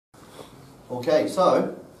Okay,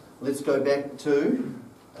 so let's go back to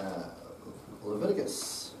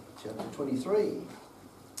Leviticus chapter 23.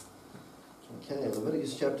 Okay,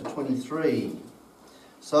 Leviticus chapter 23.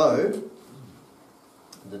 So,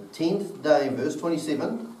 the 10th day, verse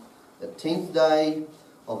 27, the 10th day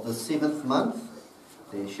of the 7th month,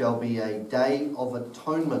 there shall be a day of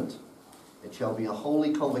atonement. It shall be a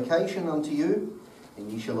holy convocation unto you,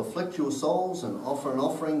 and ye shall afflict your souls and offer an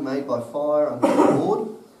offering made by fire unto the Lord.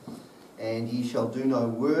 And ye shall do no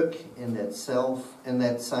work in that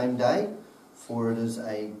same day, for it is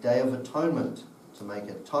a day of atonement, to make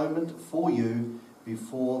atonement for you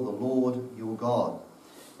before the Lord your God.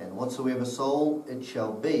 And whatsoever soul it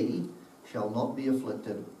shall be, shall not be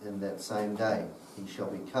afflicted in that same day. He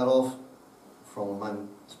shall be cut off from among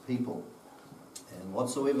his people. And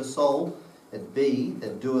whatsoever soul it be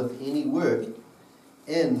that doeth any work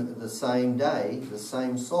in the same day, the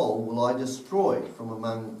same soul will I destroy from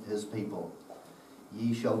among his people.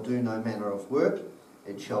 Ye shall do no manner of work.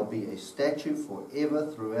 It shall be a statute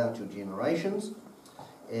forever throughout your generations.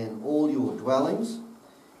 In all your dwellings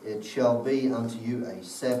it shall be unto you a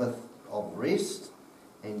Sabbath of rest,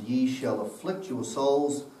 and ye shall afflict your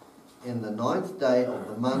souls in the 9th day of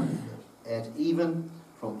the month at even,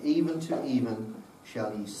 from even to even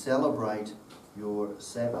shall ye celebrate your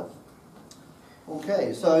Sabbath.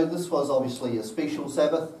 Okay, so this was obviously a special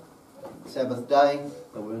Sabbath day.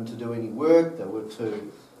 They weren't to do any work. They were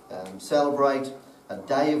to celebrate a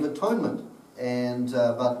day of atonement. And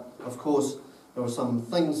but of course there were some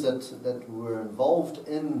things that were involved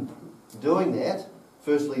in doing that.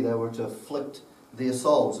 Firstly, they were to afflict their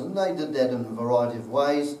souls, and they did that in a variety of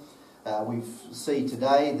ways. We see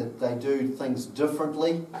today that they do things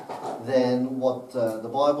differently than what the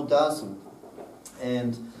Bible does,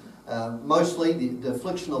 and mostly the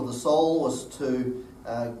affliction of the soul was to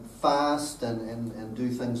fast and do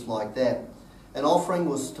things like that. An offering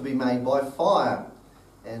was to be made by fire,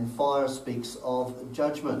 and fire speaks of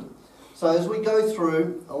judgment. So as we go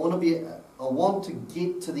through, I want to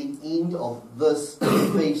get to the end of this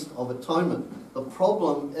Feast of Atonement. The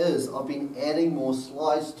problem is I've been adding more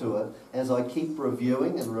slides to it as I keep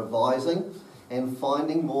reviewing and revising and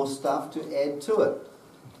finding more stuff to add to it.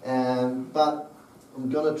 But I'm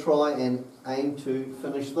going to try and aim to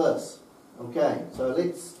finish this. Okay, so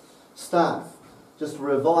let's start. Just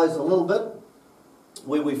revise a little bit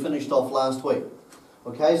where we finished off last week.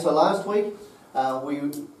 Okay, so last week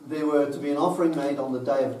there were to be an offering made on the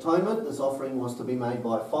Day of Atonement. This offering was to be made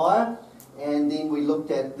by fire. And then we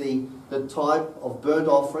looked at the type of burnt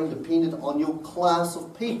offering dependent on your class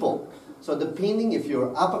of people. So depending if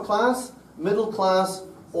you're upper class, middle class,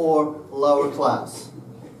 or lower class.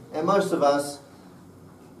 And most of us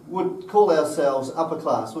would call ourselves upper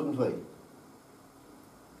class, wouldn't we?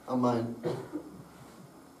 I mean,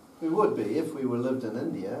 we would be if we were lived in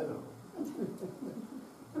India.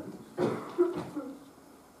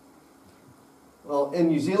 Well, in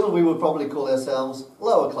New Zealand we would probably call ourselves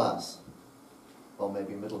lower class. Well,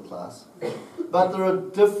 maybe middle class. But there are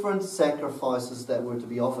different sacrifices that were to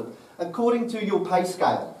be offered according to your pay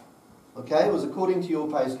scale. Okay, it was according to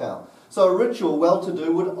your pay scale. So a ritual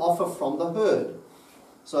well-to-do would offer from the herd.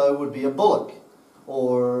 So it would be a bullock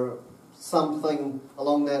or something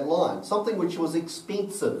along that line. Something which was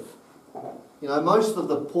expensive. You know, most of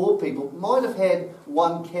the poor people might have had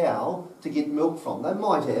one cow to get milk from. They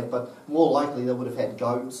might have, but more likely they would have had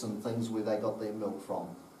goats and things where they got their milk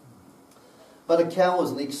from. But a cow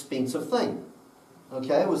was an expensive thing.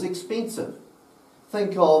 Okay, it was expensive.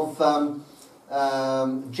 Think of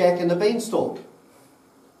Jack and the Beanstalk.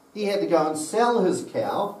 He had to go and sell his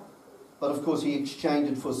cow, but of course he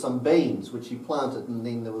exchanged it for some beans, which he planted, and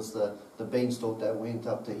then there was the beanstalk that went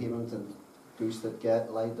up to heaven, and goose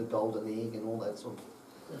that laid the golden egg and all that sort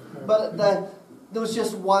of. But there was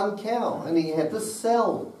just one cow, and he had to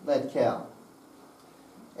sell that cow.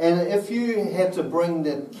 And if you had to bring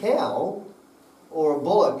that cow or a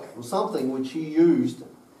bullock or something which you used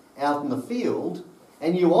out in the field,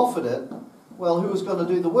 and you offered it, well, who was going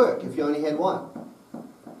to do the work if you only had one?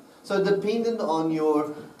 So dependent on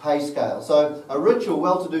your pay scale. So a rich or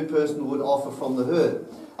well-to-do person would offer from the herd.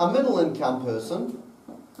 A middle-income person,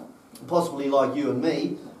 possibly like you and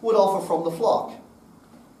me, would offer from the flock.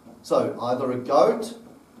 So either a goat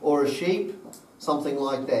or a sheep, something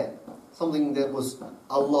like that. Something that was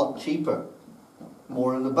a lot cheaper,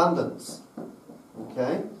 more in abundance.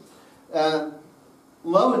 Okay?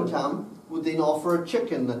 Low income would then offer a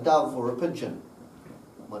chicken, a dove, or a pigeon.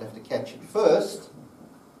 Might have to catch it first.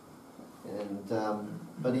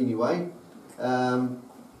 But anyway,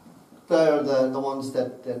 they're the ones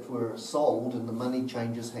that were sold, and the money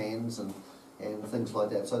changes hands, and and things like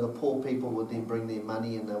that. So the poor people would then bring their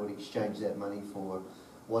money and they would exchange that money for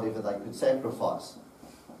whatever they could sacrifice.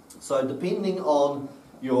 So depending on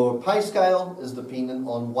your pay scale is dependent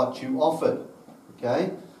on what you offered.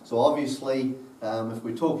 Okay? So obviously, if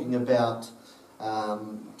we're talking about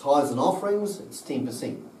tithes and offerings, it's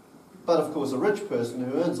 10%. But of course, a rich person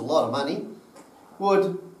who earns a lot of money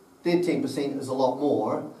their 10% is a lot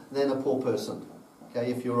more than a poor person.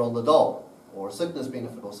 Okay, if you're on the dole or a sickness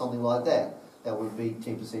benefit or something like that, that would be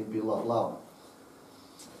 10% be a lot lower.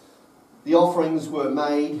 The offerings were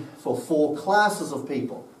made for 4 classes of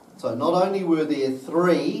people. So not only were there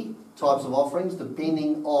 3 types of offerings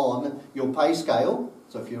depending on your pay scale,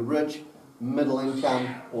 so if you're rich, middle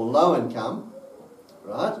income or low income,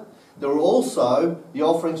 right? There were also the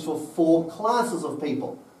offerings for 4 classes of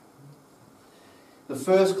people. The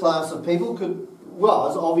first class of people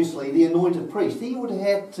was obviously the anointed priest. He would have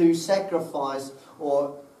had to sacrifice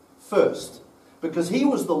first, because he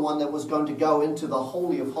was the one that was going to go into the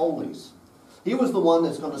Holy of Holies. He was the one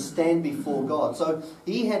that's going to stand before God. So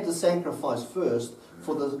he had to sacrifice first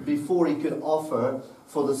before he could offer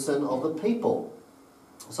for the sin of the people.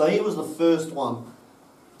 So he was the first one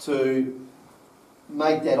to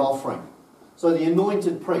make that offering. So the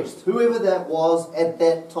anointed priest, whoever that was at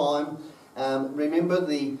that time, remember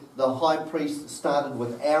the high priest started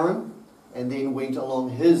with Aaron and then went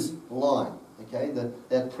along his line, okay,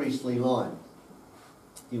 that priestly line.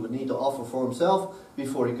 He would need to offer for himself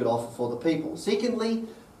before he could offer for the people. Secondly,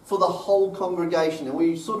 for the whole congregation, and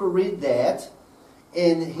we sort of read that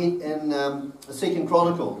in 2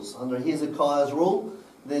 Chronicles under Hezekiah's rule.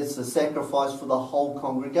 There's the sacrifice for the whole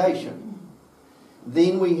congregation.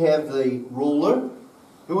 Then we have the ruler,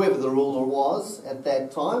 whoever the ruler was at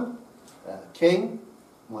that time, king,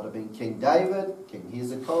 might have been King David, King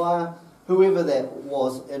Hezekiah, whoever that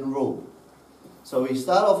was in rule. So we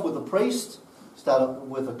start off with the priest, start off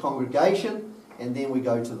with a congregation, and then we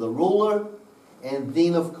go to the ruler, and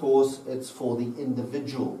then of course it's for the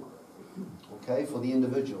individual. Okay, for the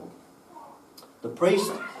individual. The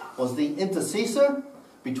priest was the intercessor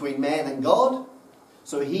between man and God,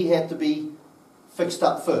 so he had to be fixed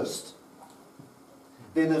up first.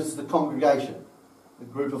 Then there's the congregation, the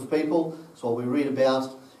group of people. That's what we read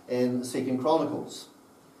about in 2 Chronicles.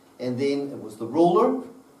 And then it was the ruler,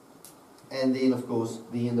 and then of course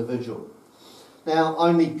the individual. Now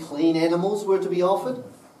only clean animals were to be offered,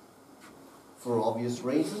 for obvious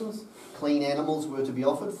reasons. Clean animals were to be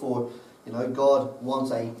offered for, God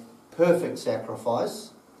wants a perfect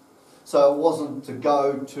sacrifice. So it wasn't to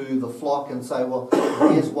go to the flock and say, well,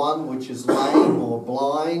 here's one which is lame or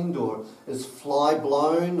blind or is fly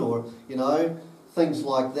blown or, things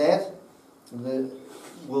like that.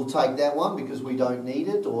 We'll take that one because we don't need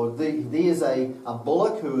it. Or there's a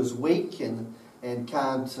bullock who is weak and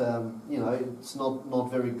can't, it's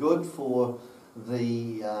not very good for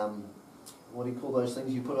the, what do you call those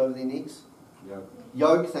things you put over their necks?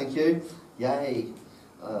 Yoke, thank you. Yay.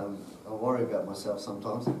 I worry about myself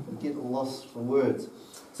sometimes. I get lost for words.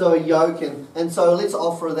 So a yoke, and so let's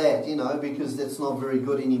offer that, because that's not very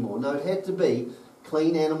good anymore. No, it had to be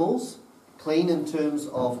clean animals, clean in terms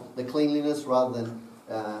of the cleanliness rather than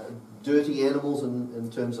dirty animals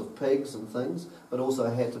in terms of pigs and things, but also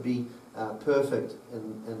had to be perfect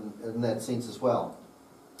in that sense as well.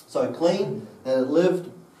 So clean, that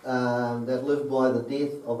lived by the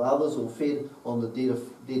death of others or fed on the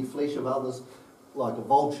dead flesh of others, like a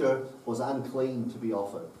vulture, was unclean to be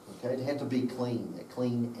offered. Okay, it had to be clean, a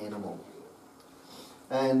clean animal.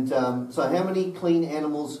 And so how many clean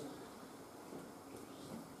animals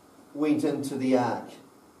went into the ark?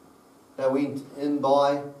 They went in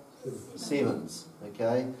by 7s.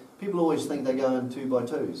 Okay, people always think they go in 2 by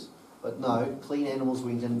 2s, but no, clean animals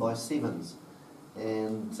went in by 7s.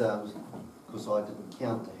 And of course I didn't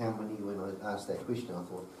count how many when I asked that question. I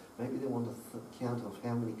thought maybe they want to count of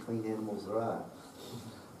how many clean animals there are.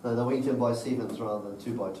 No, they went in by 7s rather than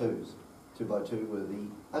 2 by 2s. 2 by 2 were the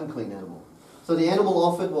unclean animal. So the animal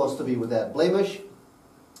offered was to be without blemish,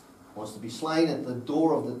 was to be slain at the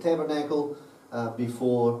door of the tabernacle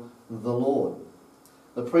before the Lord.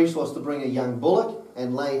 The priest was to bring a young bullock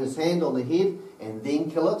and lay his hand on the head and then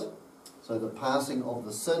kill it. So the passing of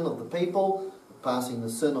the sin of the people, passing the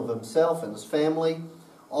sin of himself and his family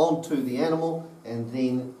onto the animal and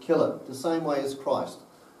then kill it. The same way as Christ.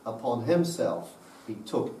 Upon himself, he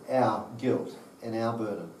took our guilt and our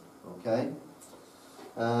burden. Okay?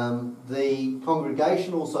 The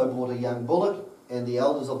congregation also brought a young bullock, and the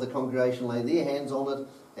elders of the congregation laid their hands on it,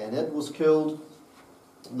 and it was killed.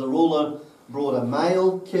 The ruler brought a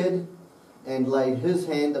male kid and laid his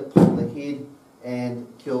hand upon the head and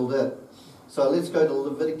killed it. So let's go to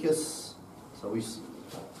Leviticus So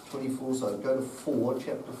 24, so go to 4,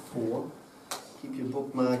 chapter 4. Keep your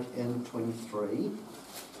bookmark in 23.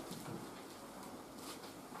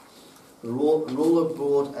 The ruler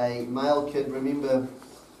brought a male kid. Remember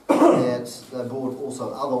that they brought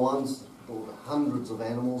also other ones. Brought hundreds of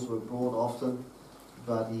animals were brought often,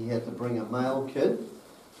 but he had to bring a male kid.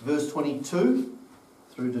 Verse 22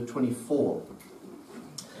 through to 24.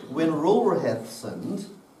 When a ruler hath sinned,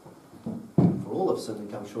 for all have sinned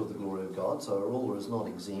and come short of the glory of God, so a ruler is not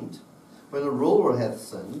exempt. When a ruler hath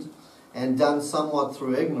sinned, and done somewhat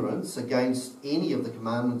through ignorance against any of the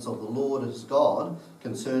commandments of the Lord his God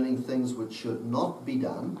concerning things which should not be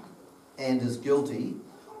done, and is guilty,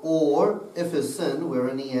 or if his sin,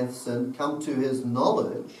 wherein he hath sinned, come to his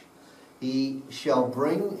knowledge, he shall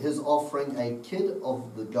bring his offering a kid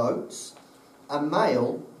of the goats, a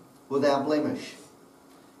male without blemish.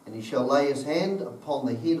 And he shall lay his hand upon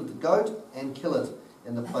the head of the goat and kill it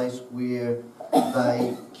in the place where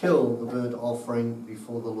they kill the burnt offering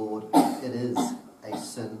before the Lord. It is a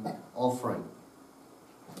sin offering.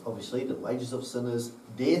 Obviously, the wages of sin is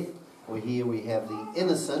death. Where here we have the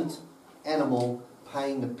innocent animal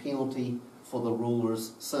paying the penalty for the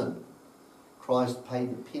ruler's sin. Christ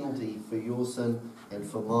paid the penalty for your sin and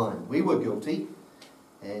for mine. We were guilty,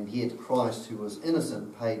 and yet Christ, who was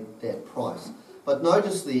innocent, paid that price. But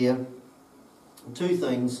notice there two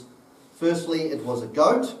things. Firstly, it was a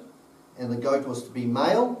goat, and the goat was to be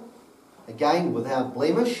male, again without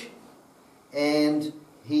blemish, and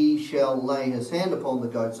he shall lay his hand upon the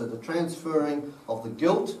goat. So the transferring of the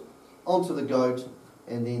guilt onto the goat,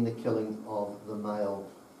 and then the killing of the male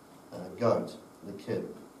goat, the kid.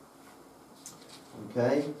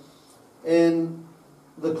 Okay, and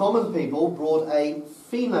the common people brought a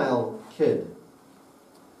female kid,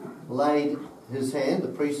 laid his hand, the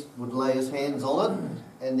priest would lay his hands on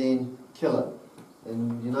it, and then kill it.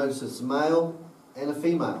 And you notice it's a male and a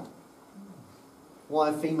female. Why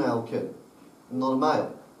a female kid, not a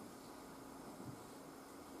male?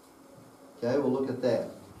 Okay, we'll look at that.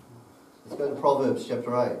 Let's go to Proverbs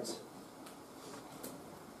chapter 8.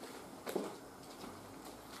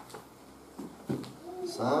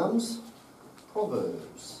 Psalms,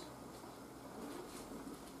 Proverbs.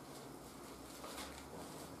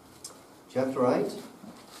 Chapter 8,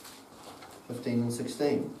 15 and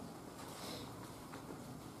 16.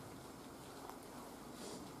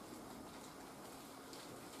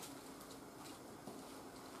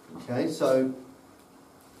 Okay, so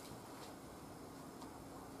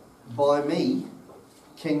by me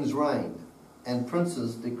kings reign, and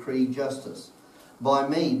princes decree justice. By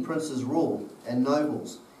me princes rule, and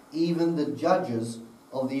nobles, even the judges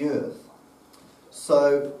of the earth.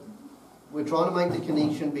 So we're trying to make the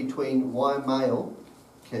connection between why a male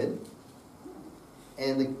kid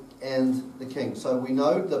and the king. So we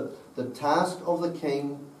know the task of the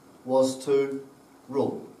king was to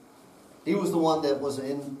rule. He was the one that was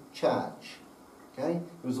in charge. Okay?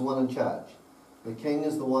 He was the one in charge. The king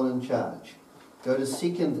is the one in charge. Go to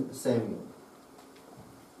 2 Samuel.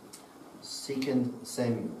 2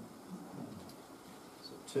 Samuel.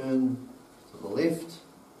 So turn to the left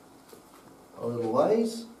a little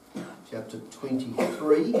ways. Chapter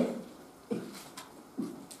 23.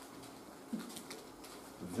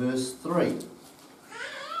 Verse 3.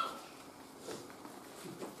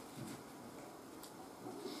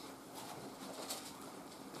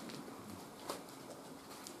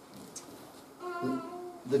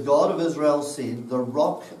 The God of Israel said, the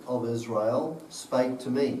rock of Israel spake to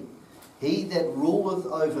me. He that ruleth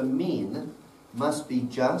over men must be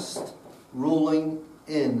just, ruling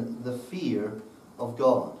in the fear of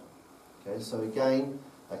God. Okay, so again,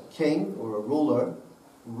 a king or a ruler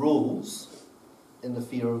rules in the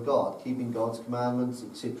fear of God, keeping God's commandments,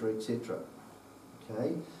 etc., etc.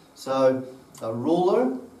 Okay, so a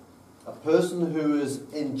ruler, a person who is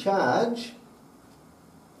in charge,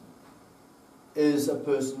 is a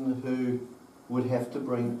person who would have to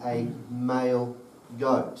bring a male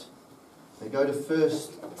goat. They go to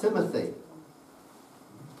 1 Timothy.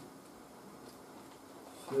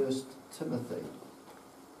 1 Timothy.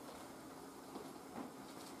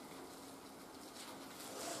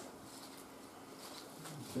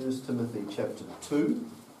 1 Timothy chapter 2.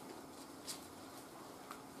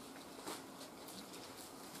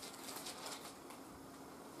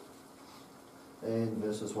 And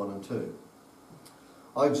verses 1 and 2.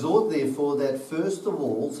 I exhort therefore that first of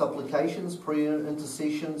all supplications, prayer,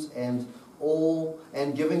 intercessions, and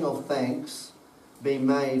giving of thanks be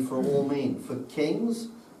made for all men, for kings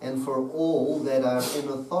and for all that are in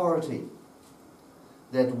authority,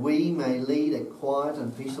 that we may lead a quiet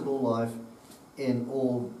and peaceable life in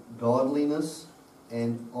all godliness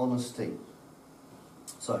and honesty.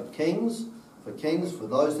 So kings, for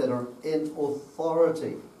those that are in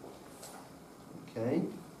authority. Okay?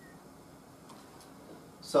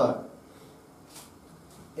 So,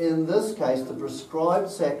 in this case, the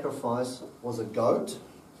prescribed sacrifice was a goat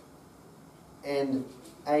and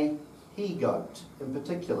a he-goat in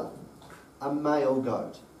particular, a male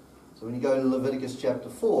goat. So when you go to Leviticus chapter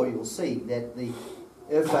 4, you'll see that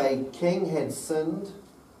if a king had sinned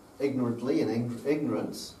ignorantly, in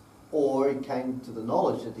ignorance, or he came to the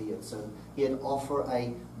knowledge that he had sinned, he had offer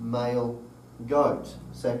a male goat.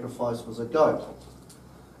 Sacrifice was a goat.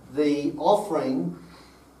 The offering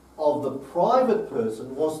of the private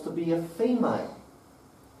person was to be a female,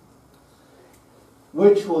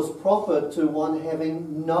 which was proper to one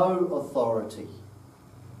having no authority.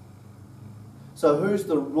 So who's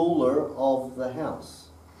the ruler of the house?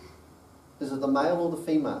 Is it the male or the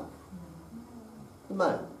female? The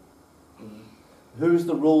male. Who's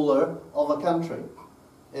the ruler of a country?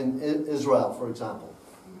 In Israel, for example,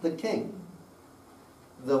 the king.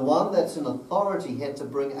 The one that's in authority had to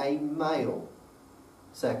bring a male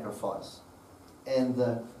sacrifice, and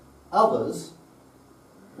the others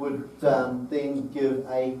would then give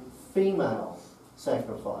a female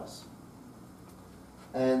sacrifice,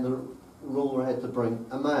 and the ruler had to bring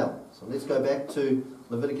a male. So let's go back to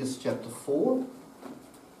Leviticus chapter 4.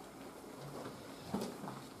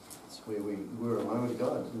 That's where we were a moment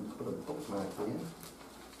ago. I didn't put a bookmark there.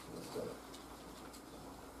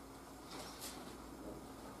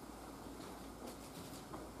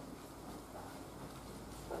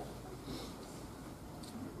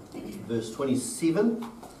 Verse 27.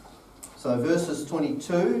 So verses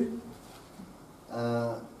 22,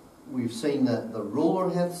 we've seen that the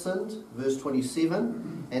ruler hath sinned. Verse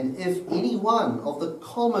 27, and if any one of the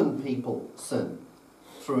common people sin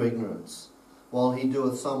through ignorance, while he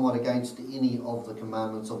doeth somewhat against any of the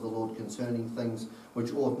commandments of the Lord concerning things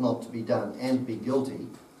which ought not to be done, and be guilty,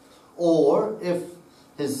 or if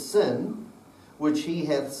his sin, which he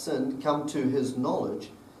hath sinned, come to his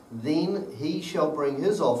knowledge, then he shall bring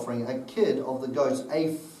his offering, a kid of the goats,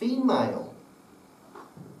 a female,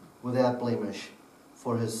 without blemish,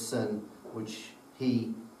 for his sin which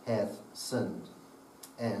he hath sinned.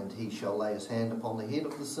 And he shall lay his hand upon the head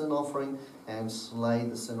of the sin offering, and slay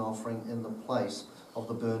the sin offering in the place of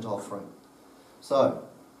the burnt offering. So,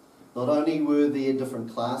 not only were there different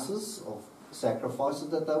classes of sacrifices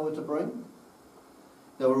that they were to bring,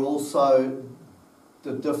 there were also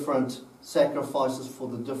the different sacrifices for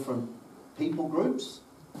the different people groups.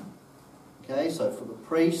 Okay, so for the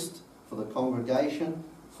priest, for the congregation,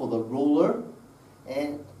 for the ruler,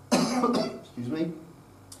 and excuse me,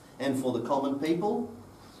 and for the common people,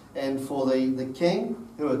 and for the king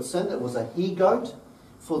who had sinned, it was a he-goat.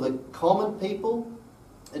 For the common people,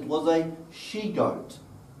 it was a she-goat.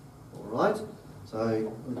 All right,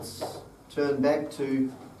 so let's turn back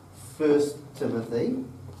to 1 Timothy.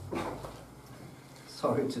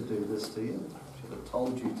 Sorry to do this to you. Should have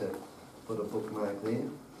told you to put a bookmark there.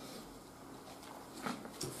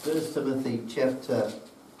 1 Timothy chapter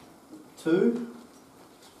 2.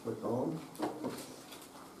 Click on.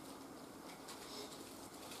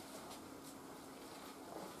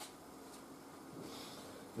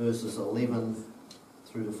 Verses 11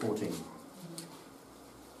 through to 14.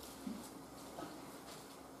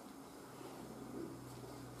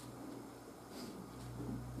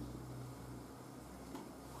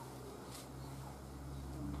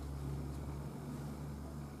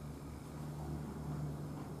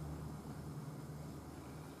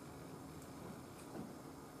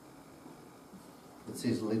 It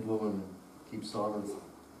says, let women keep silence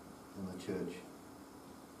in the church.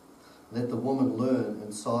 Let the woman learn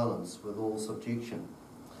in silence with all subjection.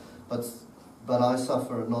 But I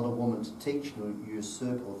suffer not a woman to teach nor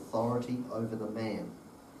usurp authority over the man,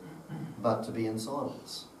 but to be in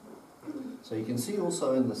silence. So you can see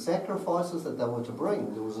also in the sacrifices that they were to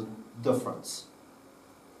bring, there was a difference.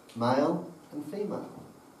 Male and female.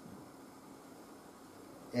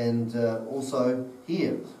 And also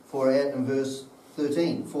here, in verse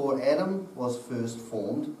 13, for Adam was first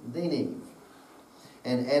formed, then Eve.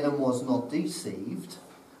 And Adam was not deceived,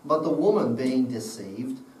 but the woman being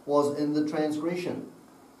deceived was in the transgression.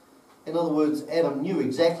 In other words, Adam knew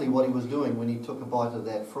exactly what he was doing when he took a bite of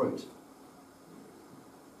that fruit.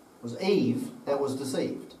 It was Eve that was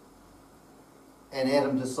deceived. And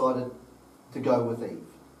Adam decided to go with Eve,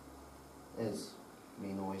 as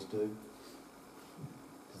men always do,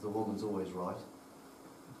 because the woman's always right.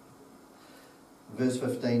 Verse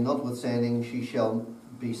 15, notwithstanding she shall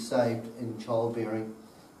be saved in childbearing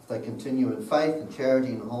if they continue in faith and charity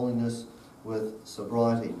and holiness with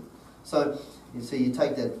sobriety. So, you see, you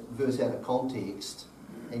take that verse out of context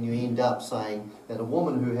and you end up saying that a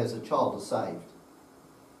woman who has a child is saved.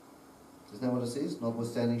 Isn't that what it says?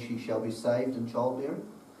 Notwithstanding, she shall be saved in childbearing.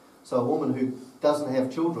 So a woman who doesn't have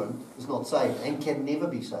children is not saved and can never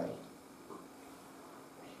be saved.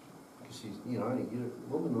 Because she's,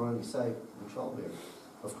 women are only saved in childbearing.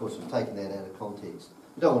 Of course, we've taken that out of context.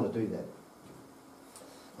 We don't want to do that.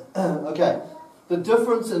 Okay. The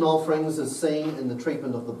difference in offerings is seen in the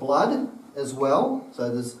treatment of the blood as well. So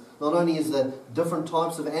there's not only is there different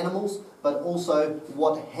types of animals, but also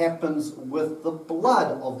what happens with the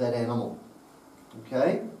blood of that animal.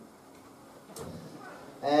 Okay?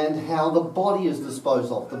 And how the body is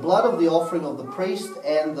disposed of. The blood of the offering of the priest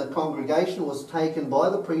and the congregation was taken by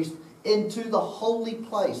the priest into the holy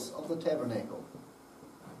place of the tabernacle.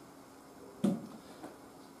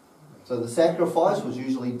 So the sacrifice was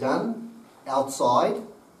usually done outside,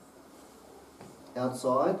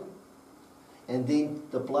 and then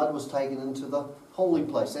the blood was taken into the holy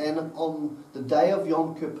place. And on the day of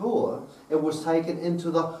Yom Kippur, it was taken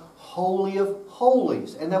into the Holy of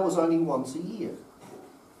Holies, and that was only once a year.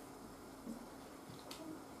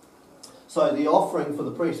 So the offering for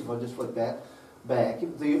the priest, if I just flick back,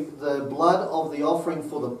 the blood of the offering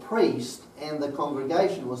for the priest and the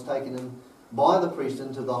congregation was taken in by the priest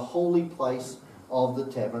into the holy place of the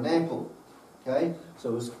tabernacle. Okay, so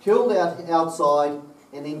it was killed outside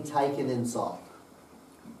and then taken inside.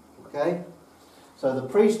 Okay, so the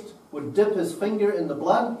priest would dip his finger in the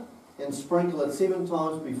blood and sprinkle it 7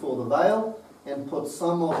 times before the veil and put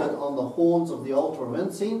some of it on the horns of the altar of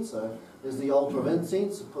incense. So there's the altar of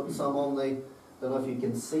incense. Put some on the, don't know if you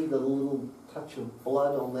can see the little touch of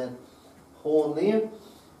blood on that horn there.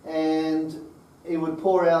 And he would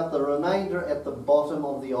pour out the remainder at the bottom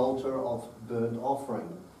of the altar of burnt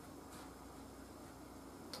offering.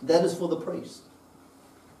 That is for the priest.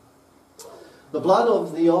 The blood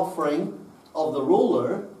of the offering of the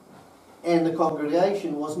ruler and the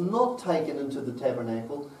congregation was not taken into the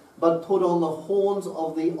tabernacle, but put on the horns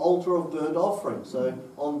of the altar of burnt offering. So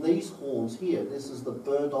on these horns here, this is the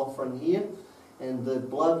burnt offering here, and the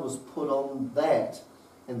blood was put on that,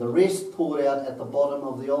 and the rest poured out at the bottom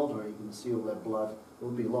of the altar. You can see all that blood. There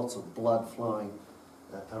would be lots of blood flowing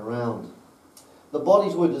around. The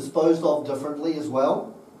bodies were disposed of differently as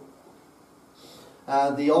well.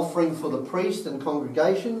 The offering for the priest and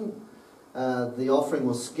congregation, the offering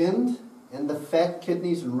was skinned, and the fat,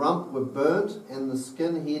 kidneys and rump were burnt, and the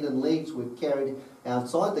skin, head and legs were carried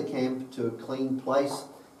outside the camp to a clean place,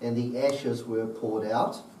 and the ashes were poured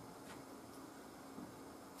out.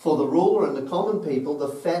 For the ruler and the common people, the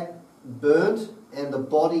fat burnt and the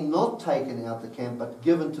body not taken out the camp, but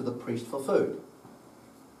given to the priest for food.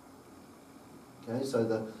 Okay,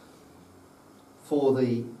 so for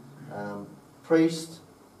the priest,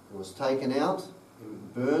 it was taken out, it was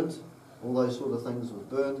burnt, all those sort of things were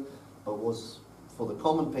burnt, but was for the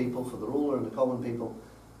common people, for the ruler and the common people,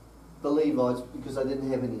 the Levites, because they didn't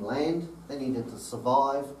have any land, they needed to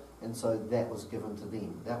survive, and so that was given to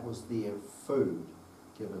them. That was their food,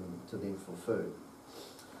 given to them for food.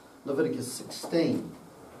 Leviticus 16.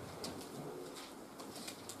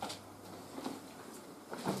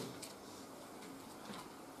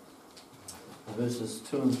 Verses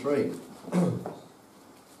 2 and 3.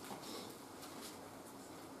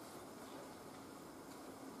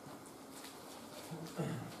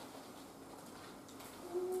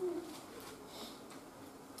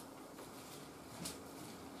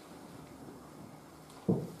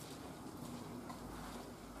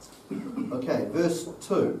 Okay, verse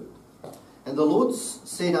 2. And the Lord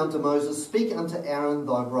said unto Moses, Speak unto Aaron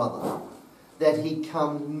thy brother, that he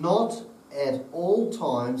come not at all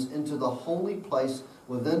times into the holy place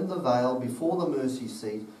within the veil before the mercy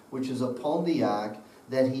seat, which is upon the ark,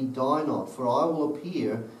 that he die not. For I will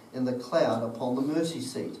appear in the cloud upon the mercy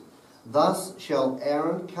seat. Thus shall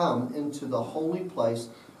Aaron come into the holy place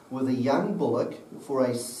with a young bullock for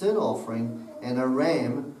a sin offering and a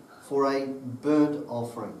ram for a burnt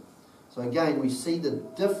offering. So again, we see the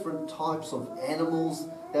different types of animals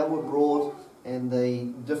that were brought and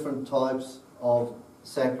the different types of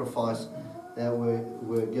sacrifice that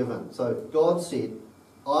were given. So God said,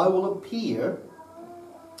 I will appear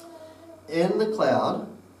in the cloud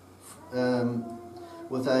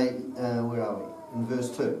with a, where are we? In verse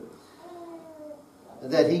 2.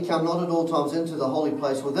 That he come not at all times into the holy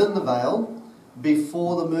place within the veil,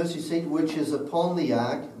 before the mercy seat which is upon the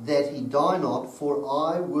ark, that he die not, for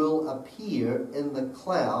I will appear in the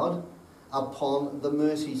cloud upon the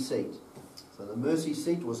mercy seat. So the mercy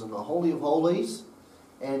seat was in the Holy of Holies,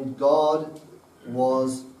 and God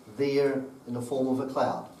was there in the form of a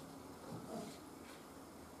cloud.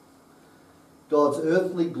 God's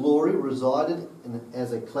earthly glory resided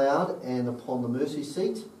as a cloud and upon the mercy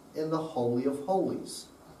seat in the Holy of Holies.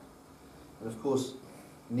 And of course,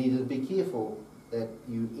 you needed to be careful that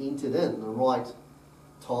you entered in the right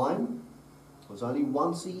time. It was only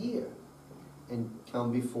once a year, and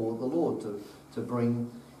come before the Lord to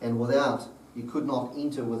bring, and without, you could not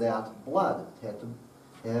enter without blood. He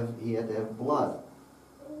had to have blood.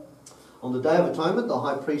 On the Day of Atonement, the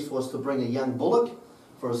high priest was to bring a young bullock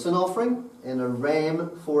for a sin offering and a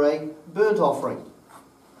ram for a burnt offering.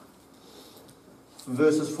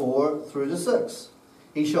 Verses 4 through to 6.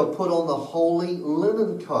 He shall put on the holy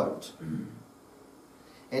linen coat,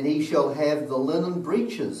 and he shall have the linen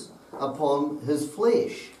breeches upon his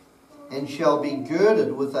flesh, and shall be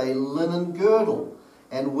girded with a linen girdle,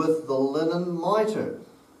 and with the linen mitre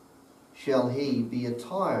shall he be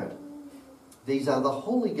attired. These are the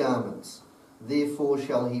holy garments. Therefore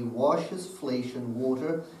shall he wash his flesh in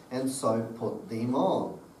water, and so put them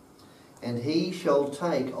on. And he shall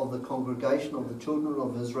take of the congregation of the children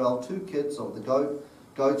of Israel 2 kids of the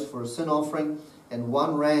goats for a sin offering, and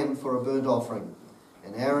 1 ram for a burnt offering.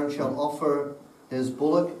 And Aaron shall offer his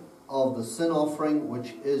bullock of the sin offering,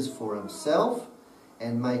 which is for himself,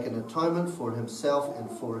 and make an atonement for himself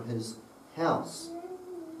and for his house.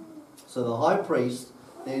 So the high priest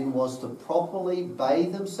then was to properly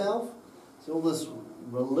bathe himself. So all this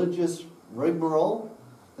religious rigmarole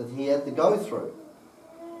that he had to go through.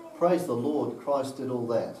 Praise the Lord, Christ did all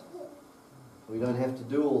that. We don't have to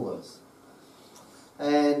do all this.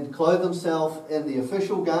 And clothe himself in the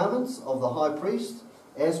official garments of the high priest,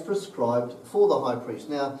 as prescribed for the high priest.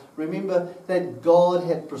 Now, remember that God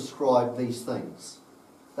had prescribed these things.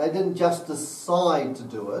 They didn't just decide to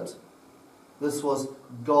do it. This was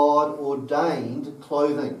God-ordained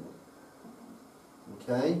clothing.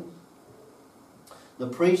 Okay? The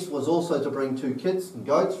priest was also to bring 2 kids and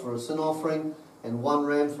goats for a sin offering, and 1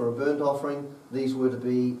 ram for a burnt offering. These were to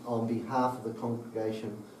be on behalf of the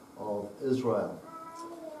congregation of Israel.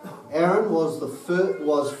 Aaron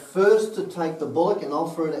was first to take the bullock and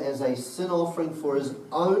offer it as a sin offering for his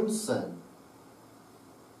own sin,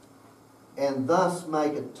 and thus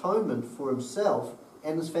make atonement for himself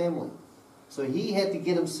and his family. So he had to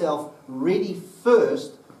get himself ready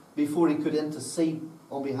first before he could intercede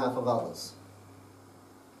on behalf of others.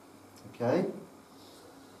 Okay?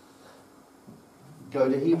 Go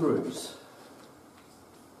to Hebrews.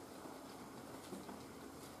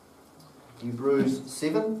 Hebrews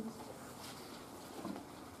 7.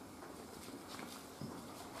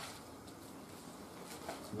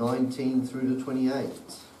 It's 19 through to 28.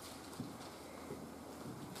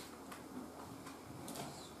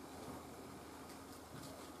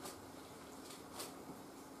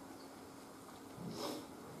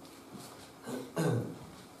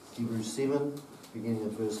 Hebrews 7, beginning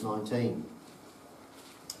at verse 19.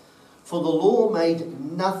 For the law made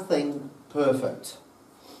nothing perfect.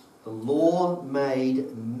 The law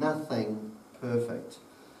made nothing perfect.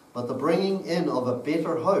 But the bringing in of a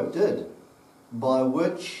better hope did, by the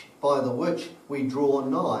which we draw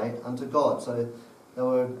nigh unto God. So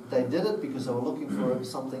they did it because they were looking for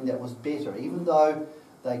something that was better. Even though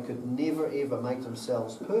they could never ever make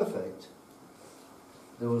themselves perfect,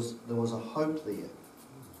 there was a hope there.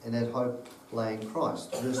 And that hope lay in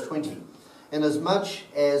Christ. Verse 20. Inasmuch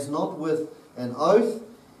as not with an oath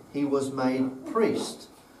he was made priest.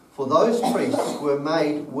 For those priests were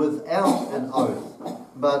made without an oath,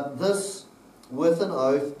 but this with an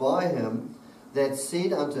oath by him that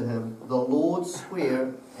said unto him, The Lord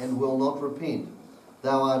swear and will not repent.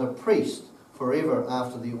 Thou art a priest forever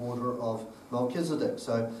after the order of Melchizedek.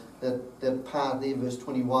 So that part there, verse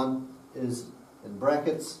 21, is in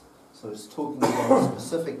brackets. So it's talking about a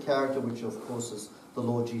specific character, which of course is the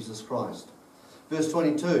Lord Jesus Christ. Verse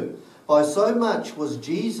 22, By so much was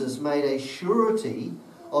Jesus made a surety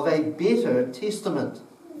of a better testament.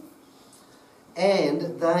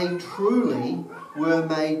 And they truly were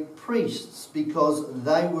made priests, because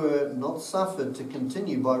they were not suffered to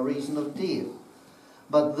continue by reason of death.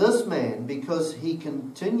 But this man, because he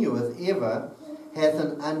continueth ever, hath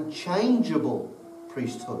an unchangeable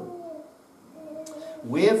priesthood.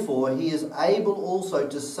 Wherefore he is able also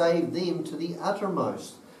to save them to the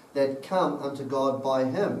uttermost that come unto God by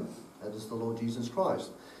him, that is the Lord Jesus Christ,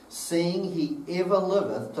 seeing he ever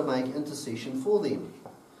liveth to make intercession for them.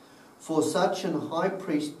 For such an high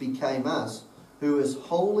priest became us, who is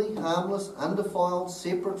holy, harmless, undefiled,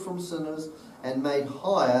 separate from sinners, and made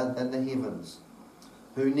higher than the heavens,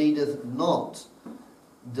 who needeth not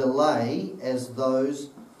daily,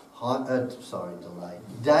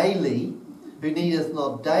 who needeth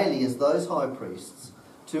not daily as those high priests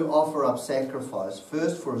to offer up sacrifice,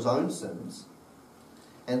 first for his own sins,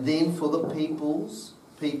 And then for the peoples,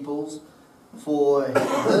 for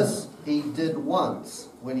this he did once,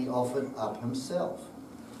 when he offered up himself.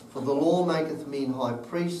 For the law maketh men high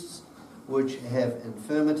priests, which have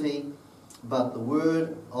infirmity, but the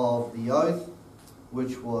word of the oath,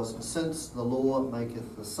 which was since the law,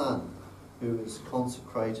 maketh the Son, who is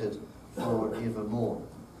consecrated for evermore.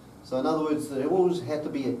 So in other words, there always had to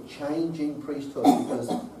be a changing priesthood, because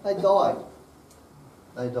they died.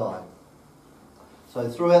 They died. So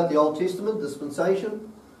throughout the Old Testament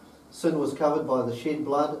dispensation, sin was covered by the shed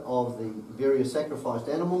blood of the various sacrificed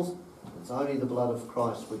animals. It's only the blood of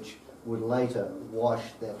Christ which would later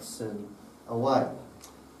wash that sin away.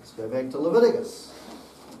 Let's go back to Leviticus.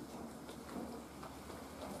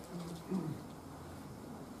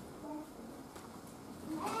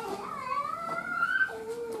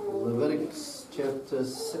 Leviticus chapter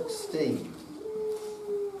 16.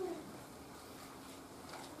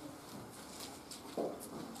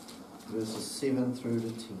 Verses 7 through to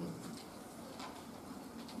 10.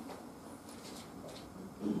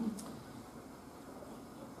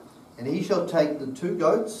 And he shall take the 2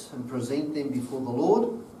 goats and present them before the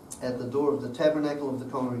Lord at the door of the tabernacle of the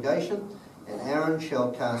congregation. And Aaron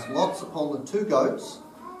shall cast lots upon the 2 goats,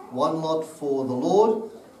 one lot for the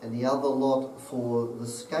Lord, and the other lot for the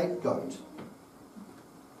scapegoat.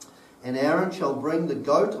 And Aaron shall bring the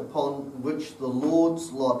goat upon which the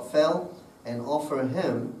Lord's lot fell, and offer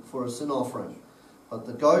him for a sin offering. But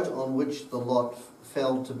the goat on which the lot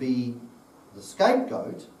fell to be the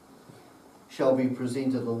scapegoat shall be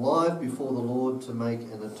presented alive before the Lord to make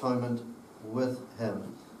an atonement with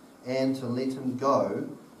him, and to let him go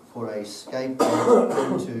for a scapegoat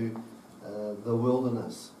into the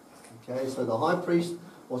wilderness. Okay, so the high priest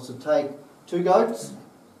was to take 2 goats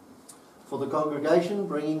for the congregation,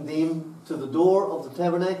 bringing them to the door of the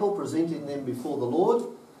tabernacle, presenting them before the Lord,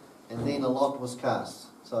 and then a lot was cast.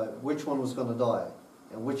 So which one was going to die,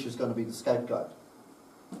 and which is going to be the scapegoat,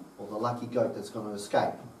 or the lucky goat that's going to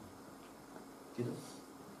escape? Get it?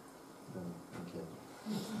 Okay.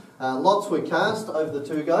 Lots were cast over the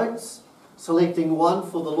 2 goats, selecting one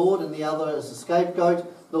for the Lord and the other as a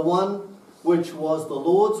scapegoat. The one which was the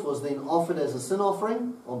Lord's was then offered as a sin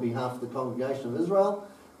offering on behalf of the congregation of Israel.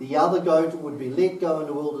 The other goat would be let go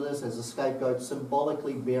into the wilderness as a scapegoat,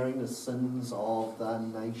 symbolically bearing the sins of the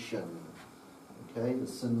nation. Okay, the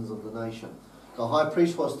sins of the nation. The high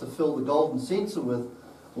priest was to fill the golden censer with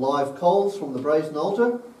live coals from the brazen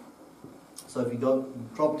altar. So if you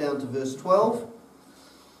drop down to verse 12.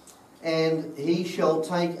 And he shall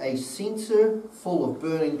take a censer full of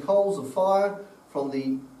burning coals of fire from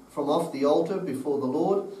off the altar before the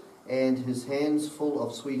Lord, and his hands full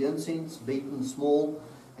of sweet incense, beaten small,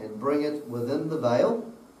 and bring it within the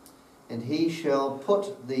veil. And he shall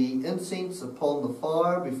put the incense upon the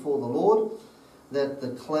fire before the Lord, that the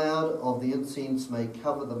cloud of the incense may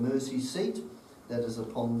cover the mercy seat that is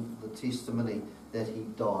upon the testimony, that he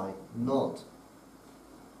die not.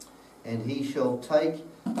 And he shall take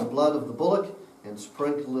the blood of the bullock and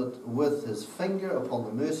sprinkle it with his finger upon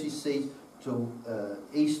the mercy seat to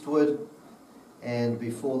eastward, and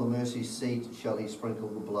before the mercy seat shall he sprinkle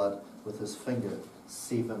the blood with his finger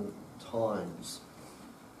 7 times.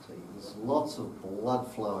 So there's lots of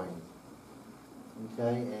blood flowing,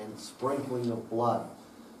 okay, and sprinkling of blood.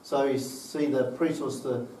 So you see the priest was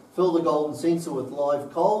to fill the golden censer with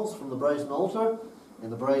live coals from the brazen altar,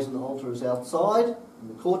 and the brazen altar is outside in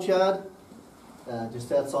the courtyard,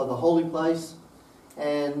 just outside the holy place.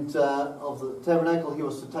 And of the tabernacle he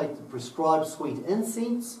was to take the prescribed sweet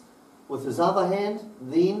incense with his other hand.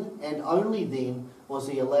 Then and only then was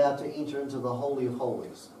he allowed to enter into the Holy of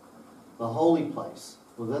Holies, the holy place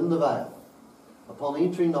within the veil. Upon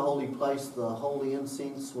entering the holy place, the holy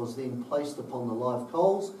incense was then placed upon the live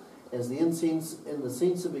coals. As the incense in the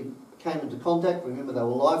censer came into contact, remember they were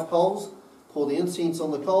live coals, pour the incense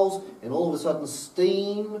on the coals, and all of a sudden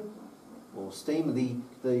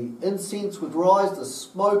the incense would rise, the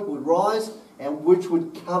smoke would rise, and which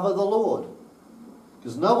would cover the Lord.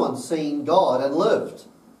 Because no one's seen God and lived,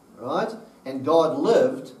 right? And God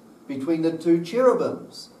lived between the 2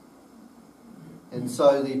 cherubims. And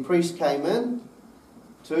so the priest came in,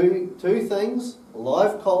 two things, a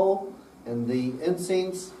live coal and the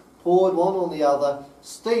incense poured one on the other.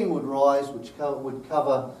 Steam would rise, which would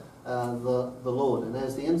cover the Lord. And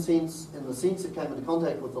as the incense in the censer came into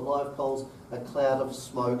contact with the live coals, a cloud of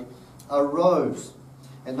smoke arose.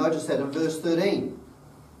 And notice that in verse 13.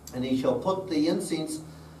 And he shall put the incense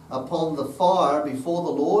upon the fire before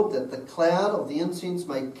the Lord, that the cloud of the incense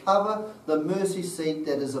may cover the mercy seat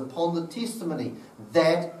that is upon the testimony,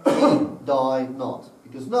 that he die not.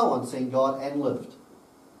 Because no one's seen God and lived.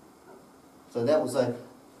 So that was a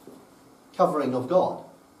covering of God,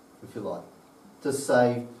 if you like, to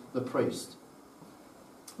save the priest.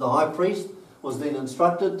 The high priest was then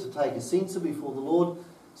instructed to take a censer before the Lord,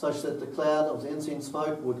 such that the cloud of the incense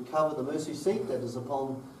smoke would cover the mercy seat that is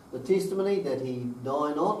upon the testimony, that he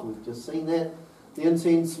die not. We've just seen that. The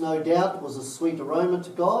incense, no doubt, was a sweet aroma to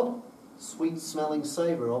God. Sweet smelling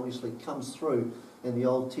savour obviously comes through in the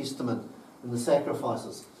Old Testament in the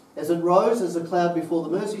sacrifices. As it rose as a cloud before the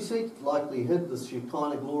mercy seat, likely hid the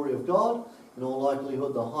Shekinah glory of God. In all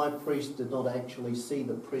likelihood, the high priest did not actually see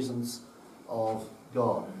the presence of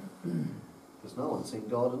God, because no one seen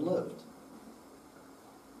God and lived.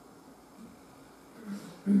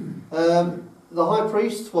 The high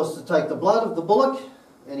priest was to take the blood of the bullock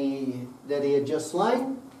that he had just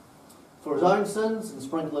slain for his own sins, and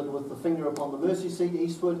sprinkle it with the finger upon the mercy seat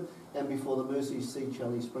eastward, and before the mercy seat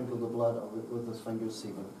shall he sprinkle the blood of it with his finger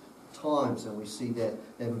 7 times. And we see that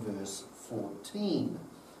in verse 14.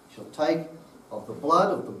 He shall take of the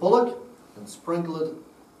blood of the bullock and sprinkle it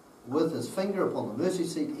with his finger upon the mercy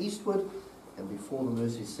seat eastward, and before the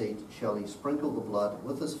mercy seat shall he sprinkle the blood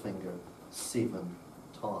with his finger 7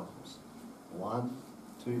 times. 1,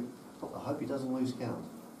 2, I hope he doesn't lose count.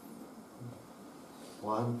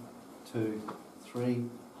 1, 2, 3,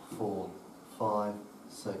 4, 5,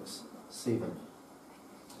 6, 7.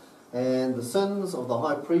 And the sins of the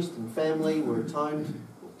high priest and family were atoned,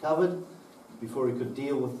 or covered, before he could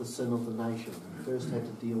deal with the sin of the nation. He first had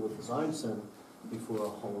to deal with his own sin before a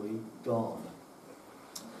holy God.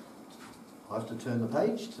 I have to turn the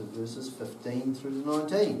page to verses 15 through to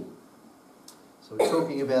 19. So we're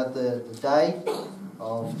talking about the day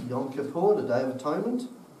of Yom Kippur, the Day of Atonement.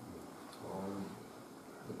 On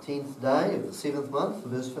the 10th day of the 7th month,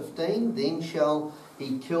 verse 15, then shall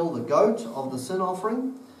he kill the goat of the sin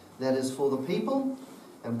offering that is for the people,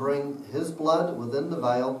 and bring his blood within the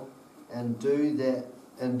veil, and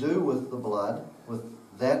do with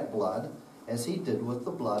that blood, as he did with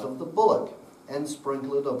the blood of the bullock, and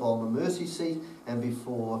sprinkle it upon the mercy seat and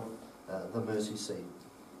before the mercy seat.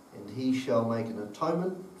 And he shall make an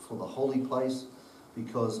atonement for the holy place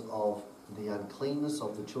because of the uncleanness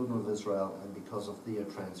of the children of Israel, and because of their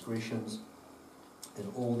transgressions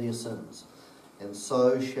and all their sins. And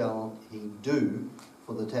so shall he do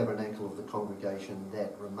for the tabernacle of the congregation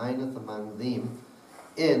that remaineth among them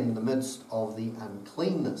in the midst of the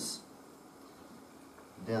uncleanness.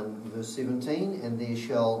 Down verse 17, and there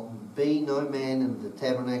shall be no man in the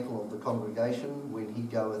tabernacle of the congregation when he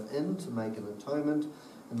goeth in to make an atonement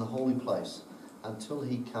in the holy place, until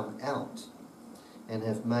he come out and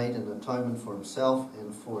have made an atonement for himself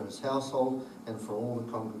and for his household and for all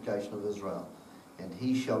the congregation of Israel. And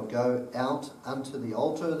he shall go out unto the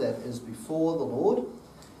altar that is before the Lord,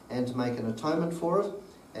 and to make an atonement for it,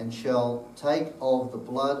 and shall take of the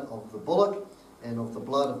blood of the bullock and of the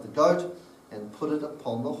blood of the goat, and put it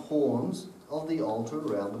upon the horns of the altar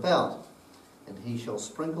round about. And he shall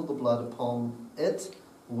sprinkle the blood upon it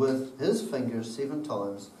with his fingers 7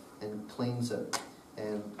 times, and cleanse it,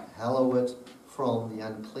 and hallow it from the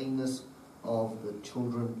uncleanness of the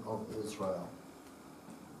children of Israel.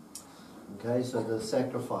 Okay, so the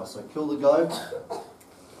sacrifice. So kill the goat,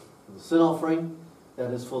 the sin offering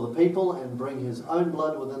that is for the people, and bring his own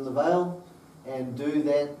blood within the veil, and do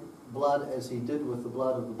that blood as he did with the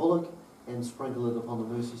blood of the bullock, and sprinkle it upon the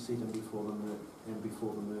mercy seat and before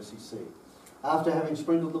the mercy seat. After having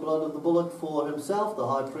sprinkled the blood of the bullock for himself, the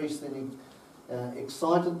high priest then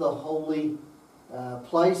excited the holy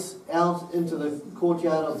place out into the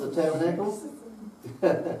courtyard of the tabernacle.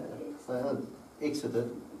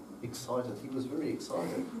 Exited. Excited. He was very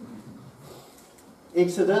excited.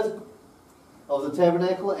 Exited of the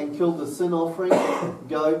tabernacle and killed the sin offering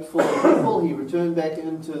goat for the people. He returned back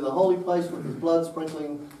into the holy place with his blood,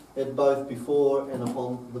 sprinkling it both before and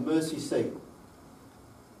upon the mercy seat.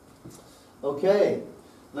 Okay,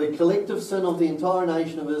 the collective sin of the entire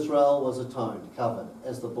nation of Israel was atoned, covered,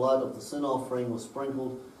 as the blood of the sin offering was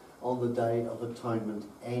sprinkled on the Day of Atonement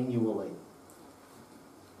annually.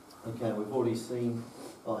 Okay, we've already seen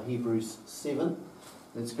Hebrews 7.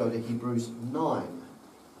 Let's go to Hebrews 9.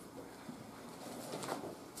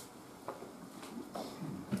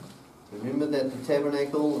 Remember that the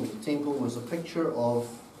tabernacle and the temple was a picture of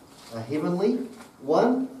a heavenly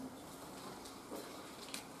one.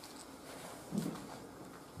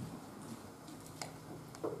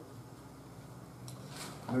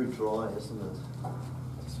 Very dry, isn't it?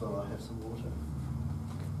 Just while I have some water.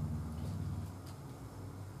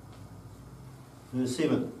 Verse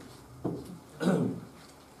 7.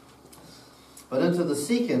 But into the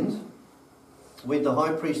second went the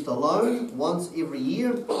high priest alone, once every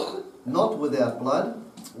year, not without blood,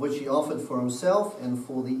 which he offered for himself and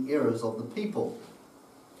for the errors of the people.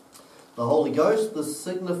 The Holy Ghost, this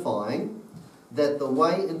signifying that the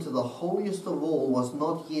way into the holiest of all was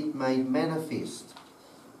not yet made manifest,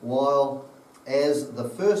 while as the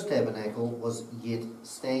first tabernacle was yet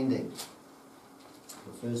standing.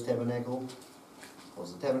 The first tabernacle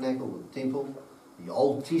was the tabernacle, the temple, the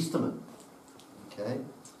Old Testament. Okay,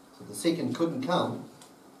 so the second couldn't come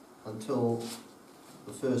until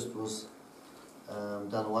the first was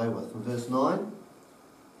done away with. In verse 9,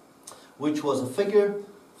 which was a figure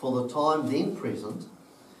for the time then present,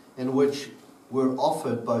 in which were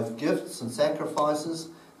offered both gifts and sacrifices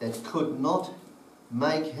that could not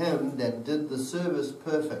make him that did the service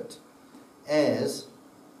perfect, as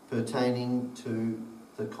pertaining to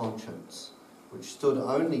the conscience, which stood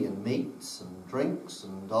only in meats and drinks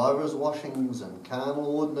and divers washings and carnal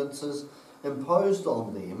ordinances imposed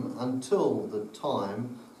on them until the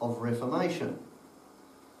time of Reformation.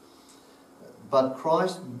 But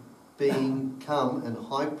Christ, being come and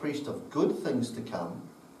high priest of good things to come,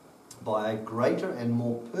 by a greater and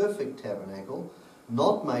more perfect tabernacle,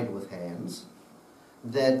 not made with hands,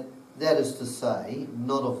 that is to say,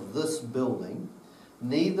 not of this building,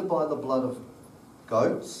 neither by the blood of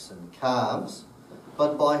goats and calves,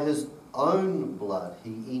 but by his own blood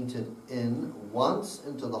he entered in once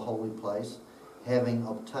into the holy place, having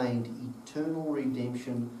obtained eternal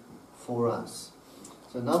redemption for us.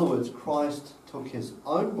 So in other words, Christ took his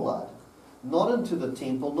own blood, not into the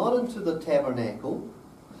temple, not into the tabernacle,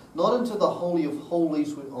 not into the Holy of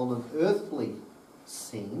Holies on an earthly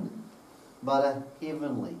scene, but a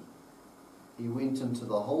heavenly. He went into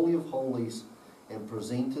the Holy of Holies and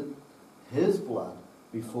presented his blood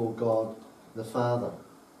before God the Father.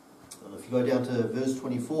 And if you go down to verse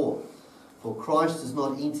 24, for Christ is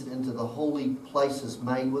not entered into the holy places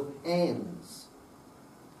made with hands,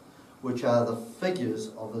 which are the figures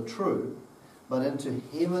of the true, but into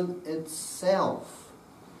heaven itself,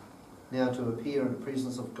 now to appear in the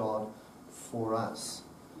presence of God for us.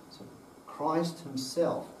 So Christ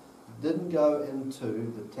himself didn't go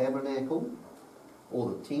into the tabernacle or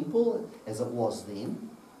the temple as it was then,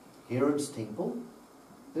 Herod's temple.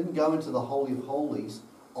 Didn't go into the Holy of Holies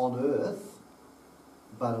on earth,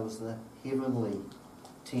 but it was the heavenly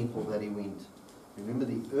temple that he went. Remember,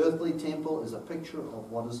 the earthly temple is a picture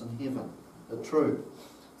of what is in heaven, the true.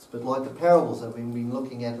 It's a bit like the parables that we've been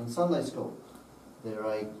looking at in Sunday school. They're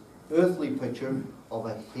a earthly picture of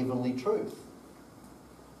a heavenly truth.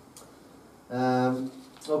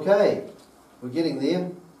 Okay, we're getting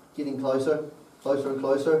there, getting closer and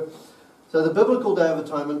closer. So the biblical Day of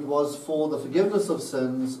Atonement was for the forgiveness of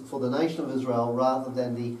sins for the nation of Israel rather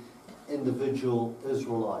than the individual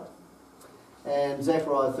Israelite. And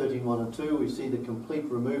Zechariah 13:1 and 2, we see the complete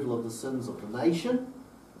removal of the sins of the nation.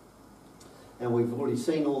 And we've already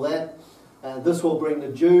seen all that. This will bring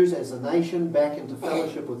the Jews as a nation back into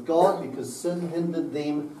fellowship with God, because sin hindered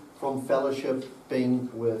them from fellowship being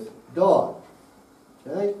with God.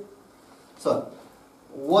 Okay? So,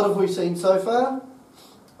 what have we seen so far?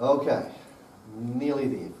 Okay, nearly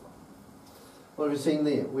there. What have we seen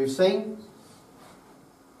there? We've seen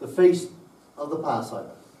the Feast of the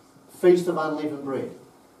Passover, Feast of Unleavened Bread,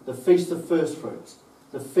 the Feast of First Fruits,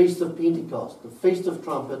 the Feast of Pentecost, the Feast of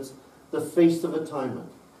Trumpets, the Feast of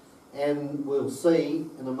Atonement. And we'll see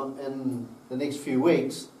in the next few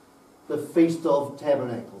weeks the Feast of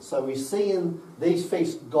Tabernacles. So we see in these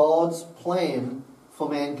feasts God's plan for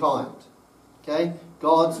mankind. Okay?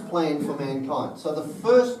 God's plan for mankind. So the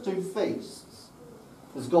first two feasts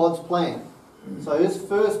is God's plan. So his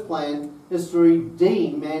first plan is to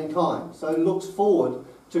redeem mankind. So he looks forward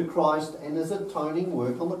to Christ and his atoning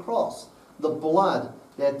work on the cross. The blood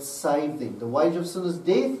that saved them. The wage of sin is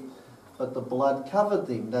death, but the blood covered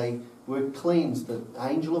them. They were cleansed. The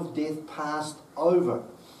angel of death passed over.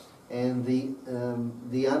 And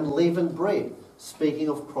the unleavened bread, speaking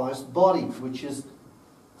of Christ's body, which is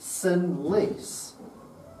sinless.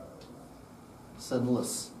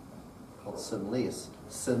 Sinless. Not sinless.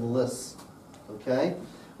 Sinless. Okay?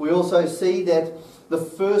 We also see that the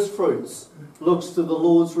first fruits looks to the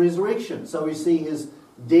Lord's resurrection. So we see his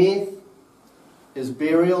death, his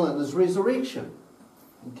burial, and his resurrection.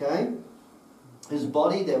 Okay? His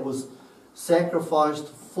body that was sacrificed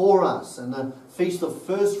for us. And the Feast of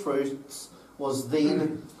First Fruits was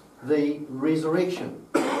then the resurrection.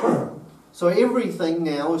 So everything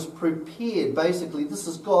now is prepared. Basically, this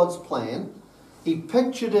is God's plan. He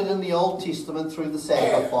pictured it in the Old Testament through the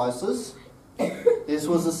sacrifices. This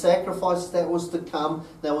was a sacrifice that was to come.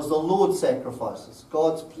 That was the Lord's sacrifices.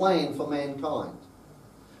 God's plan for mankind.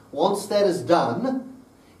 Once that is done,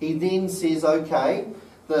 he then says, okay,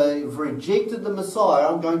 they've rejected the Messiah,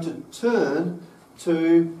 I'm going to turn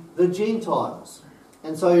to the Gentiles.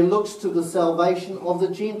 And so he looks to the salvation of the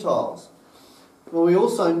Gentiles. Well, we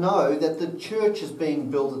also know that the church is being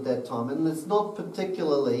built at that time, and it's not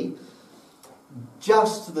particularly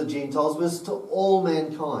just to the Gentiles, but it's to all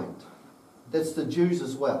mankind. That's the Jews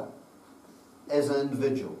as well, as an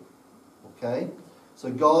individual. Okay?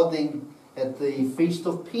 So God then, at the Feast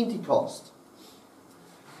of Pentecost,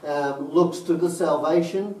 looks to the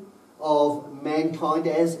salvation of mankind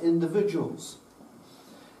as individuals.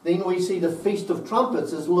 Then we see the Feast of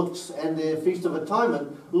Trumpets and the Feast of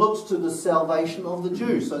Atonement looks to the salvation of the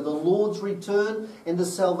Jews. So the Lord's return and the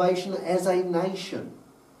salvation as a nation.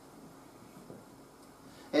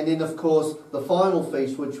 And then, of course, the final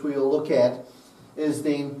feast, which we'll look at,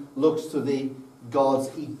 looks to God's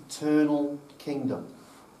eternal kingdom.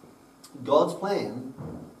 God's plan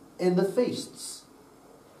in the feasts.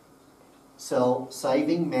 So,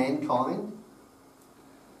 saving mankind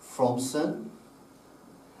from sin,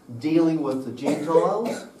 dealing with the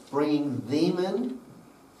Gentiles, bringing them in,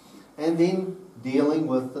 and then dealing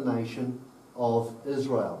with the nation of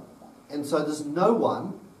Israel. And so there's no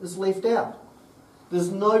one is left out. There's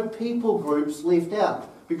no people groups left out.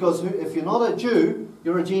 Because if you're not a Jew,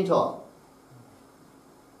 you're a Gentile.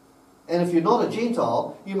 And if you're not a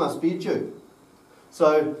Gentile, you must be a Jew.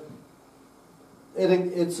 So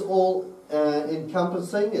it's all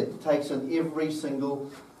encompassing. It takes in every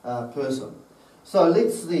single person. So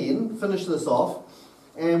let's then finish this off,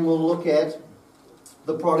 and we'll look at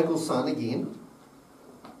the prodigal son again.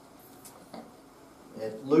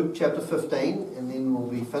 At Luke chapter 15, and then we'll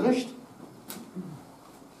be finished.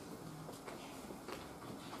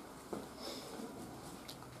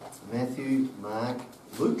 Matthew, Mark,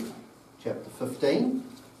 Luke, chapter 15.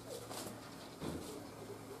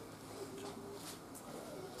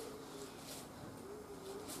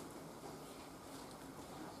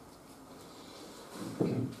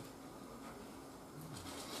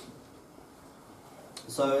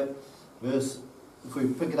 So, if we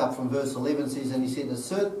pick it up from verse 11, it says, and he said,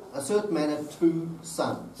 a certain man had 2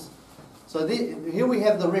 sons. So here we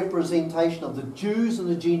have the representation of the Jews and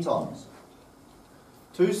the Gentiles.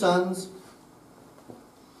 2 sons.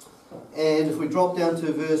 And if we drop down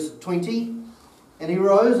to verse 20, and he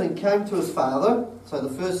rose and came to his father. So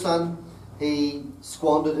the first son, he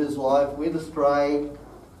squandered his life, went astray,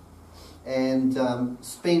 and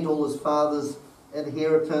spent all his father's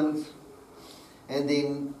inheritance. And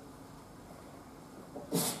then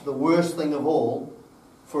the worst thing of all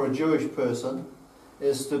for a Jewish person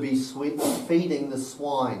is to be feeding the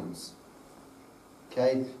swines.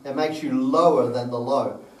 Okay, that makes you lower than the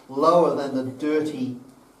low, lower than the dirty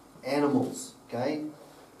animals. Okay,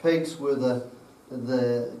 pigs were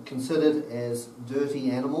considered as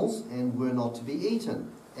dirty animals and were not to be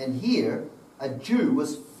eaten. And here, a Jew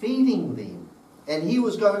was feeding them, and he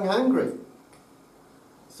was going hungry.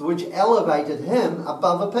 So which elevated him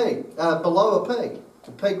above a pig, below a pig.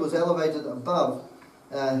 The pig was elevated above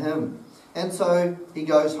him. And so he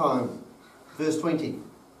goes home. Verse 20.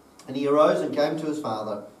 And he arose and came to his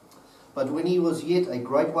father. But when he was yet a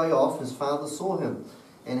great way off, his father saw him,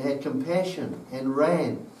 and had compassion, and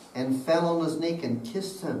ran, and fell on his neck, and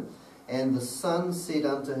kissed him. And the son said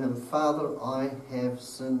unto him, Father, I have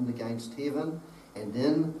sinned against heaven, and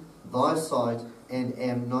in thy sight, and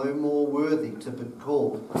am no more worthy to be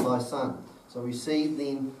called thy son. So we see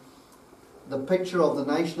then the picture of the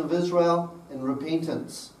nation of Israel in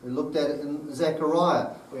repentance. We looked at it in Zechariah,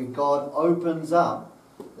 where God opens up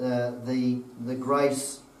the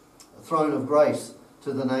throne of grace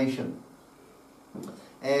to the nation.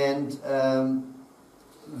 And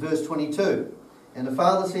verse 22, and the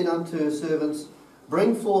father said unto his servants,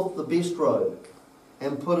 Bring forth the best robe,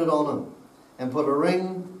 and put it on him, and put a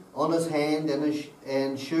ring on his hand,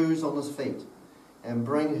 and shoes on his feet, and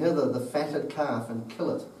bring hither the fatted calf, and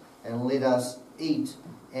kill it, and let us eat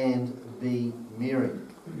and be merry.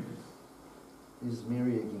 There's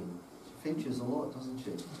Mary again. She features a lot, doesn't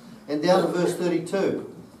she? And down to verse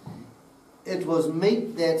 32. It was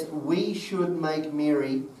meet that we should make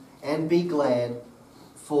merry and be glad,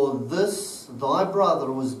 for this thy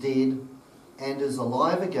brother was dead and is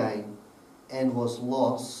alive again, and was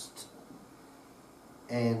lost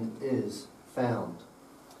and is found.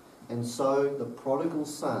 And so the prodigal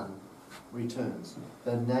son returns.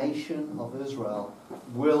 The nation of Israel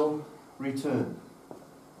will return.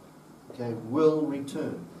 Okay, will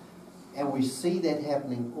return. And we see that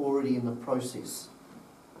happening already in the process.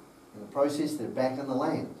 In the process, they're back in the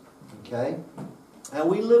land. Okay? And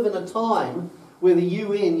we live in a time where the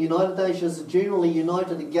UN, United Nations, are generally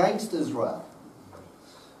united against Israel.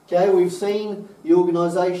 Okay, we've seen the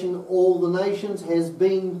organisation, All the Nations, has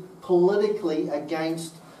been politically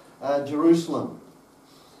against Jerusalem.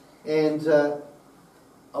 And I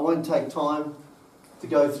won't take time to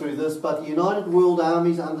go through this, but the United World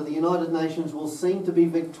Armies under the United Nations will seem to be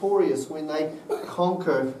victorious when they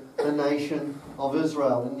conquer the nation of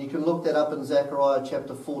Israel. And you can look that up in Zechariah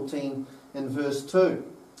chapter 14 and verse 2.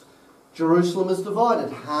 Jerusalem is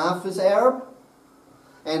divided. Half is Arab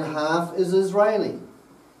and half is Israeli.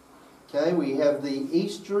 Okay, we have the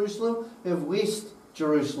East Jerusalem, we have West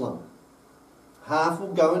Jerusalem. Half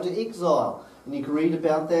will go into exile. And you can read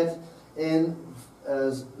about that in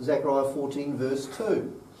Zechariah 14 verse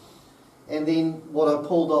 2. And then what I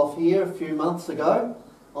pulled off here a few months ago,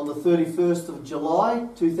 on the 31st of July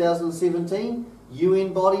 2017,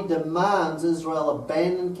 UN body demands Israel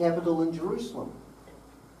abandon capital in Jerusalem.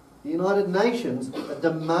 The United Nations are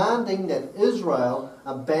demanding that Israel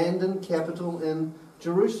abandon capital in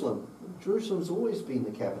Jerusalem. Jerusalem's always been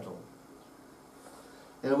the capital.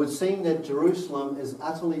 And it would seem that Jerusalem is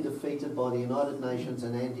utterly defeated by the United Nations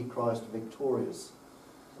and Antichrist victorious.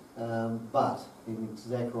 But in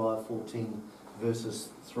Zechariah 14 verses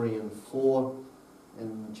 3 and 4,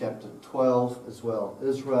 in chapter 12 as well,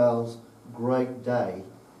 Israel's great day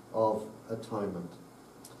of atonement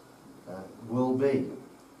will be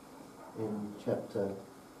in chapter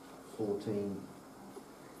 14,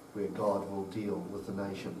 where God will deal with the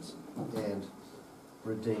nations and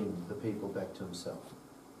redeem the people back to himself.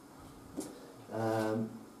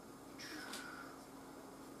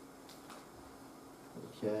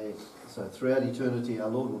 Okay, so throughout eternity our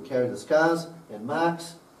Lord will carry the scars and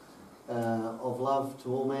marks of love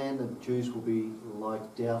to all man, and the Jews will be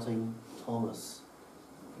like doubting Thomas.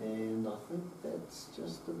 And I think that's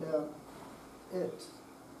just about it.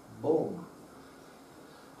 Boom.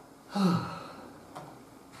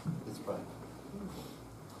 Let's pray.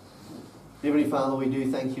 Heavenly Father, we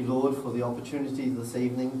do thank you, Lord, for the opportunity this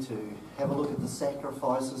evening to have a look at the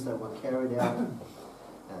sacrifices that were carried out.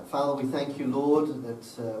 Father, we thank you, Lord,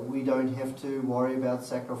 that we don't have to worry about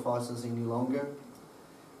sacrifices any longer.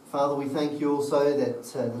 Father, we thank you also that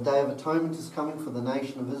the Day of Atonement is coming for the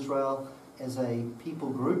nation of Israel as a people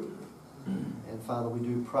group. And Father, we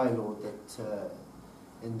do pray, Lord, that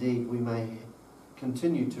indeed we may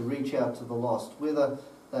continue to reach out to the lost, whether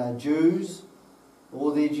they are Jews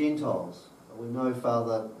or they're Gentiles. We know,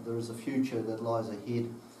 Father, there is a future that lies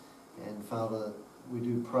ahead, and Father, we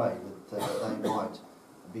do pray that they might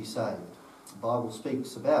be saved. The Bible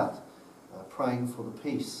speaks about praying for the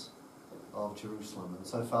peace of Jerusalem, and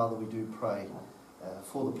so, Father, we do pray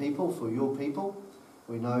for the people, for your people.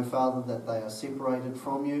 We know, Father, that they are separated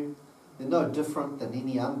from you. They're no different than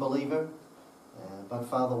any unbeliever, but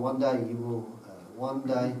Father, one day you will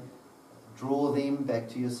draw them back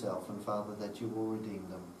to yourself, and Father, that you will redeem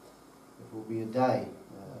them. It will be a day,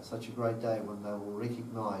 such a great day, when they will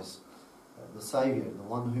recognise the Saviour, the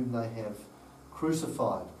one whom they have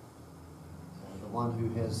crucified, the one who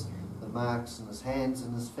has the marks in his hands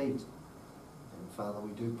and his feet. And Father,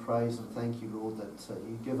 we do praise and thank you, Lord, that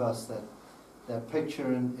you give us that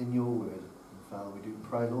picture in your word. And Father, we do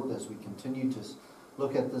pray, Lord, as we continue to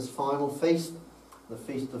look at this final feast, the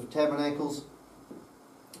Feast of Tabernacles,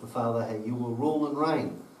 Father, how you will rule and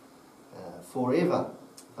reign forever.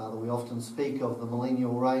 Father, we often speak of the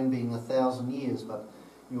millennial reign being 1,000 years, but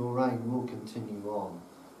your reign will continue on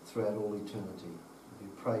throughout all eternity. We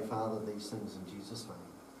pray, Father, these things in Jesus' name.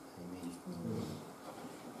 Amen.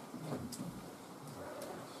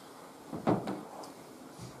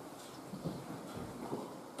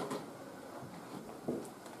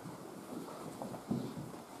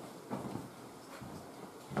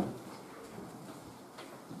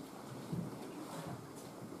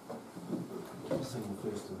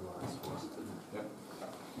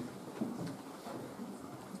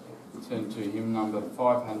 Turn to hymn number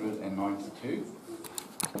 592.